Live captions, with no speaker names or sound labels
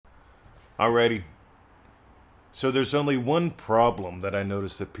Alrighty. So there's only one problem that I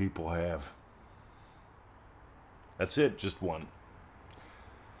notice that people have. That's it, just one.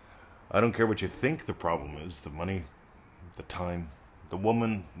 I don't care what you think the problem is. The money, the time, the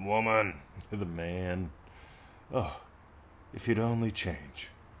woman, the man. Oh, if you'd only change.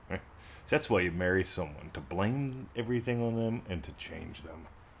 That's why you marry someone, to blame everything on them and to change them.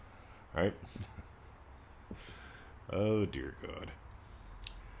 Right? Oh, dear God.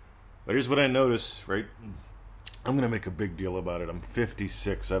 But here's what I notice, right? I'm going to make a big deal about it. I'm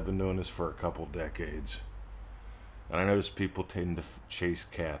 56. I've been doing this for a couple decades. And I notice people tend to chase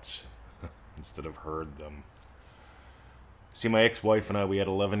cats instead of herd them. See, my ex-wife and I, we had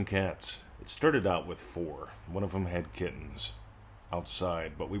 11 cats. It started out with 4. One of them had kittens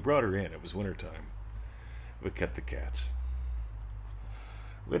outside, but we brought her in. It was wintertime. We kept the cats.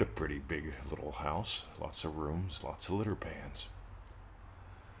 We had a pretty big little house. Lots of rooms, lots of litter pans.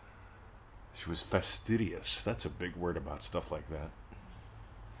 She was fastidious. That's a big word about stuff like that.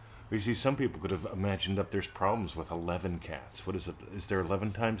 But you see, some people could have imagined that there's problems with 11 cats. What is it? Is there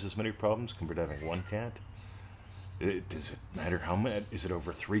 11 times as many problems compared to having 1 cat? Does it matter how many? Is it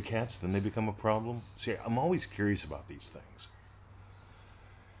over 3 cats? Then they become a problem? See, I'm always curious about these things.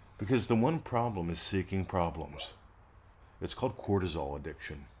 Because the one problem is seeking problems. It's called cortisol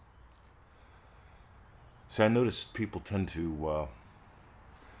addiction. See, I notice people tend to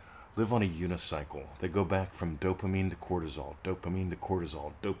live on a unicycle. They go back from dopamine to cortisol, dopamine to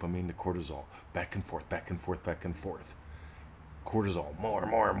cortisol, dopamine to cortisol, back and forth, back and forth, back and forth. Cortisol,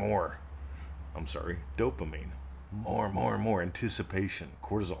 more. I'm sorry, dopamine, more, anticipation,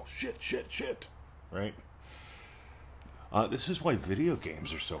 cortisol, shit, right? This is why video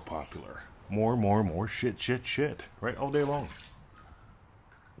games are so popular. More, shit, right? All day long.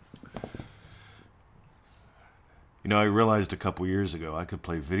 You know, I realized a couple years ago I could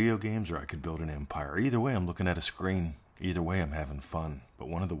play video games or I could build an empire. Either way, I'm looking at a screen. Either way, I'm having fun. But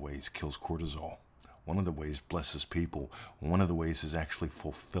one of the ways kills cortisol. One of the ways blesses people. One of the ways is actually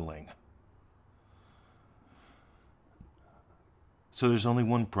fulfilling. So there's only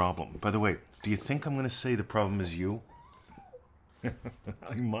one problem. By the way, do you think I'm going to say the problem is you?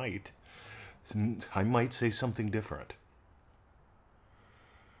 I might. I might say something different.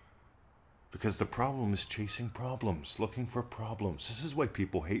 Because the problem is chasing problems, looking for problems. This is why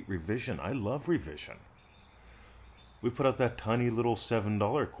people hate revision. I love revision. We put out that tiny little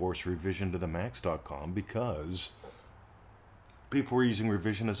 $7 course, Revision to the Max.com, because people were using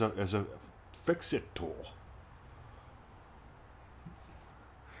revision as a fix-it tool.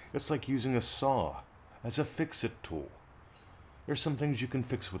 It's like using a saw as a fix-it tool. There's some things you can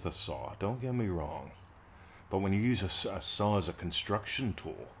fix with a saw, don't get me wrong. But when you use a saw as a construction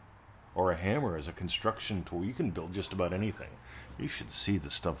tool, or a hammer as a construction tool, you can build just about anything. You should see the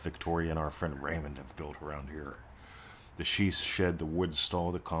stuff Victoria and our friend Raymond have built around here. The she shed, the wood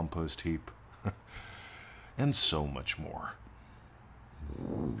stall, the compost heap, and so much more.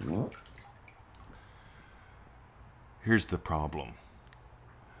 Here's the problem.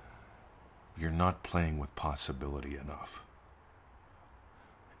 You're not playing with possibility enough.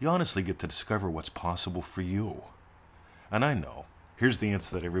 You honestly get to discover what's possible for you. And I know, here's the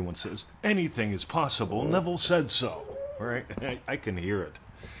answer that everyone says, anything is possible. Neville said so. Right? I can hear it.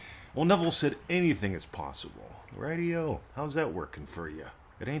 Well, Neville said anything is possible. Radio, how's that working for you?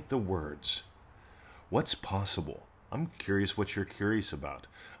 It ain't the words. What's possible? I'm curious what you're curious about.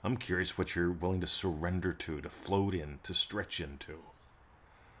 I'm curious what you're willing to surrender to float in, to stretch into.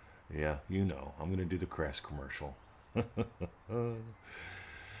 Yeah, you know, I'm going to do the Crass commercial.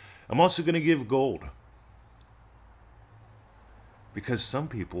 I'm also going to give gold. Because some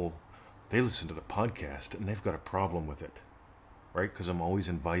people, they listen to the podcast and they've got a problem with it. Right? Because I'm always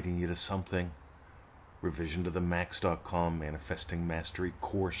inviting you to something. Revision to the Max.com,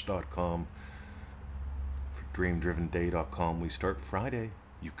 ManifestingMasteryCourse.com, DreamDrivenDay.com. We start Friday.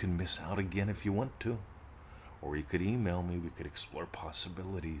 You can miss out again if you want to. Or you could email me. We could explore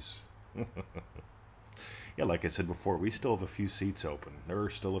possibilities. Yeah, like I said before, we still have a few seats open. There are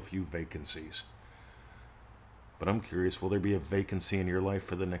still a few vacancies. But I'm curious, will there be a vacancy in your life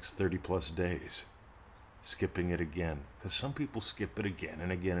for the next 30 plus days? Skipping it again. Because some people skip it again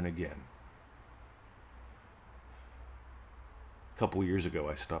and again and again. A couple years ago,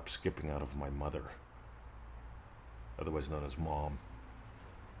 I stopped skipping out of my mother. Otherwise known as Mom.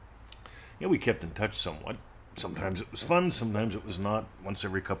 Yeah, we kept in touch somewhat. Sometimes it was fun, sometimes it was not. Once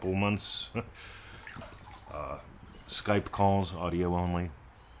every couple of months. Skype calls, audio only.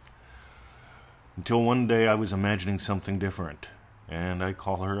 Until one day I was imagining something different. And I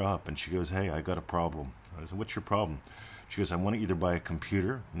call her up and she goes, hey, I got a problem. I said, what's your problem? She goes, I want to either buy a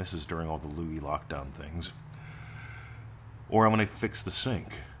computer, and this is during all the Louis lockdown things, or I want to fix the sink.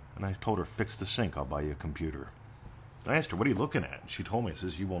 And I told her, fix the sink, I'll buy you a computer. I asked her, what are you looking at? And she told me,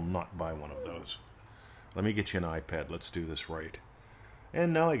 says, you will not buy one of those. Let me get you an iPad. Let's do this right.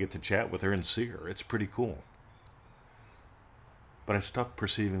 And now I get to chat with her and see her. It's pretty cool. But I stopped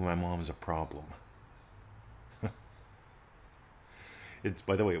perceiving my mom as a problem.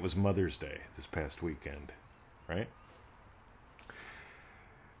 By the way, it was Mother's Day this past weekend, right?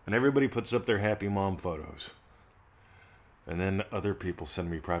 And everybody puts up their happy mom photos. And then other people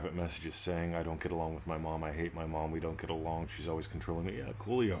send me private messages saying, I don't get along with my mom, I hate my mom, we don't get along, she's always controlling me. Yeah,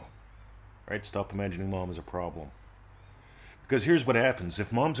 coolio. Right? Stop imagining mom as a problem. Because here's what happens.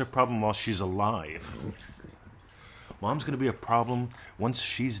 If mom's a problem while she's alive, mom's going to be a problem once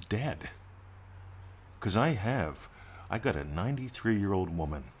she's dead. Because I got a 93-year-old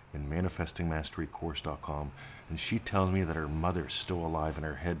woman in ManifestingMasteryCourse.com, and she tells me that her mother's still alive in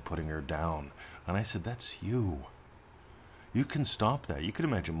her head, putting her down. And I said, that's you. You can stop that. You could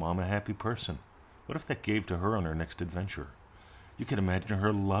imagine mom a happy person. What if that gave to her on her next adventure? You could imagine her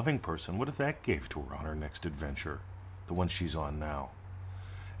a loving person. What if that gave to her on her next adventure? The one she's on now.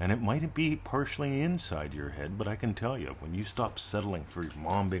 And it might be partially inside your head, but I can tell you, when you stop settling for your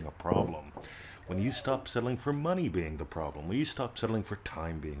mom being a problem, when you stop settling for money being the problem, when you stop settling for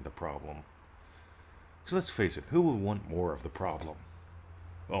time being the problem. Because let's face it, who would want more of the problem?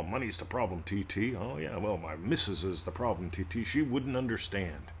 Oh, money's the problem, TT. Oh, yeah, well, my missus is the problem, TT. She wouldn't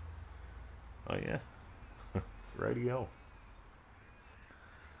understand. Oh, yeah? Rightio.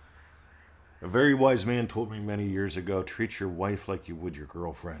 A very wise man told me many years ago, treat your wife like you would your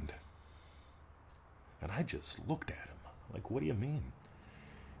girlfriend. And I just looked at him like, what do you mean?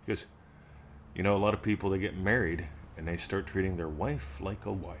 Because, you know, a lot of people, they get married and they start treating their wife like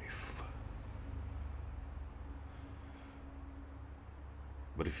a wife.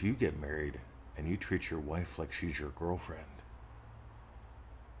 But if you get married and you treat your wife like she's your girlfriend,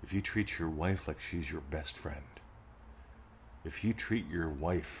 if you treat your wife like she's your best friend, if you treat your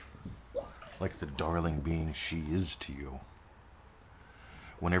wife like the darling being she is to you,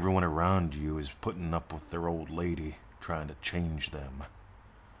 when everyone around you is putting up with their old lady, trying to change them,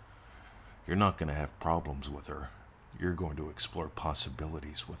 you're not going to have problems with her. You're going to explore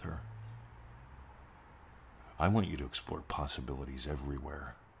possibilities with her. I want you to explore possibilities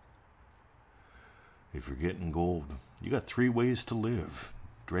everywhere. If you're getting gold, you got 3 ways to live.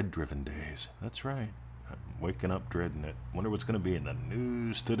 Dread-driven days. That's right. I'm waking up dreading it. Wonder what's going to be in the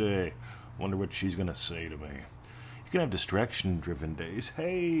news today. Wonder what she's going to say to me. You can have distraction-driven days.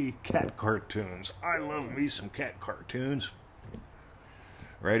 Hey, cat cartoons. I love me some cat cartoons.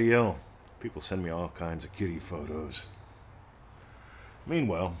 Radio. People send me all kinds of kitty photos.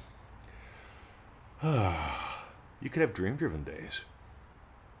 Meanwhile, you could have dream-driven days.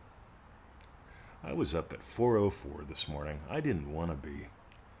 I was up at 4:04 this morning. I didn't want to be,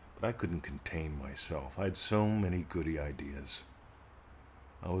 but I couldn't contain myself. I had so many goody ideas.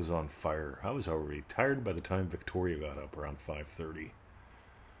 I was on fire. I was already tired by the time Victoria got up around 5:30.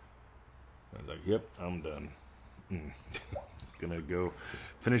 I was like, yep, I'm done. Gonna go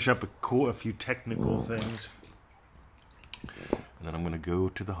finish up a few technical things, and then I'm gonna go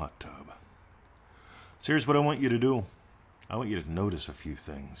to the hot tub. So here's what I want you to do. I want you to notice a few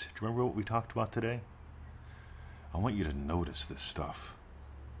things. Do you remember what we talked about today? I want you to notice this stuff.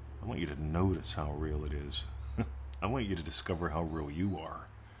 I want you to notice how real it is. I want you to discover how real you are.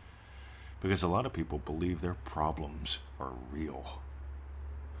 Because a lot of people believe their problems are real.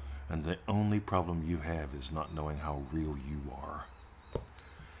 And the only problem you have is not knowing how real you are.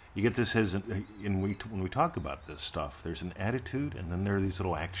 You get this when we talk about this stuff, there's an attitude, and then there are these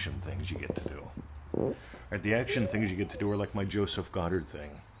little action things you get to do. Right, the action things you get to do are like my Joseph Goddard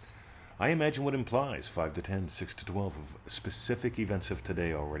thing. I imagine what implies 5 to 10, 6 to 12 of specific events of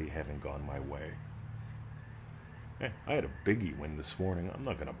today already having gone my way. Hey, I had a biggie win this morning. I'm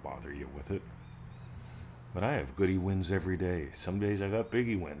not going to bother you with it. But I have goody wins every day. Some days I got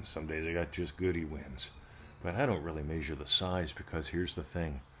biggie wins. Some days I got just goody wins. But I don't really measure the size, because here's the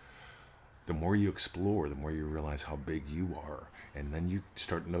thing. The more you explore, the more you realize how big you are. And then you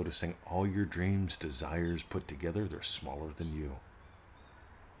start noticing all your dreams, desires put together, they're smaller than you.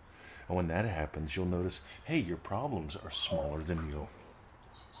 And when that happens, you'll notice, hey, your problems are smaller than you.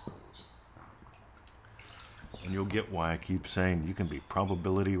 And you'll get why I keep saying you can be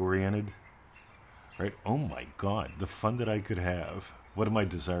probability oriented. Right? Oh my God, the fun that I could have. What am I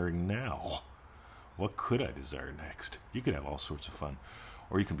desiring now? What could I desire next? You could have all sorts of fun.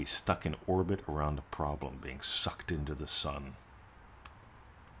 Or you can be stuck in orbit around a problem, being sucked into the sun.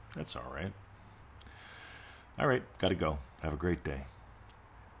 That's all right. All right, gotta go. Have a great day.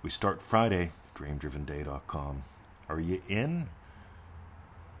 We start Friday, dreamdrivenday.com. Are you in?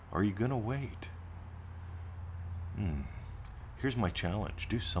 Are you gonna wait? Here's my challenge.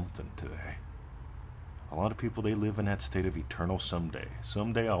 Do something today. A lot of people, they live in that state of eternal someday.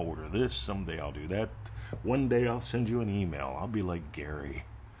 Someday I'll order this, someday I'll do that. One day I'll send you an email. I'll be like Gary.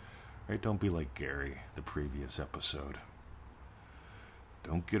 Right? Don't be like Gary, the previous episode.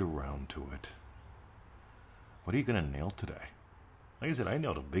 Don't get around to it. What are you going to nail today? Like I said, I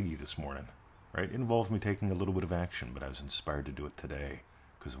nailed a biggie this morning. Right? It involved me taking a little bit of action, but I was inspired to do it today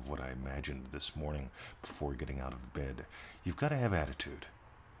because of what I imagined this morning before getting out of bed. You've got to have attitude.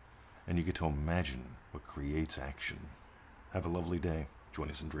 And you get to imagine what creates action. Have a lovely day. Join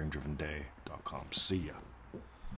us in dreamdrivenday.com. See ya.